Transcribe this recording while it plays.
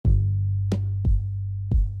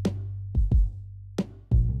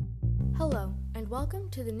welcome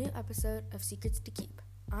to the new episode of Secrets to Keep.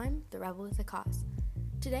 I'm the Rebel with a Cause.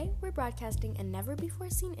 Today, we're broadcasting a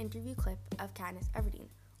never-before-seen interview clip of Katniss Everdeen,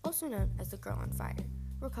 also known as the Girl on Fire,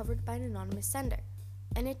 recovered by an anonymous sender.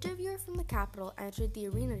 An interviewer from the Capitol entered the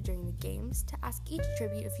arena during the games to ask each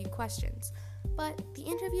tribute a few questions, but the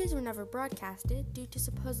interviews were never broadcasted due to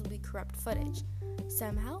supposedly corrupt footage.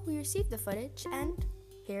 Somehow, we received the footage, and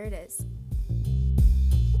here it is.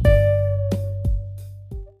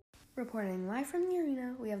 Reporting live from the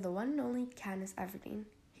arena, we have the one and only Katniss Everdeen,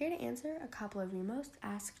 here to answer a couple of your most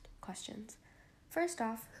asked questions. First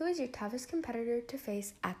off, who is your toughest competitor to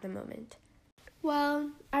face at the moment? Well,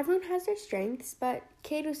 everyone has their strengths, but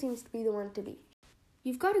Cato seems to be the one to beat.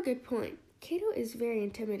 You've got a good point. Cato is very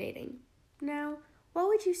intimidating. Now, what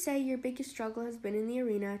would you say your biggest struggle has been in the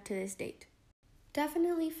arena to this date?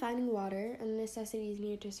 Definitely finding water and the necessities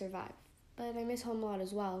needed to survive, but I miss home a lot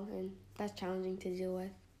as well, and that's challenging to deal with.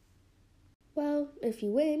 Well, if you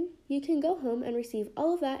win, you can go home and receive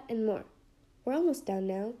all of that and more. We're almost done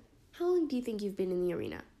now. How long do you think you've been in the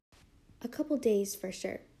arena? A couple days for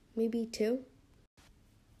sure. Maybe 2?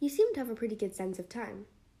 You seem to have a pretty good sense of time.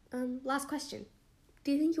 Last question.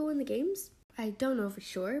 Do you think you'll win the games? I don't know for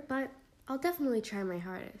sure, but I'll definitely try my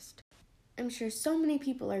hardest. I'm sure so many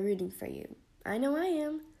people are rooting for you. I know I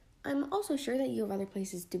am. I'm also sure that you have other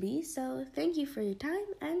places to be, so thank you for your time,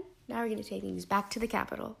 and now we're going to take things back to the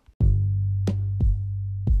Capitol.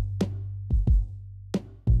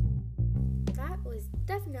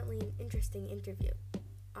 Definitely an interesting interview.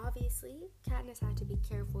 Obviously, Katniss had to be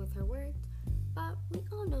careful with her words, but we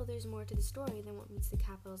all know there's more to the story than what meets the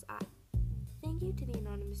Capitol's eye. Thank you to the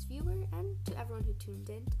anonymous viewer and to everyone who tuned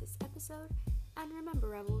in to this episode, and remember,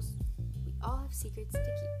 Rebels, we all have secrets to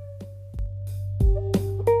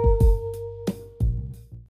keep.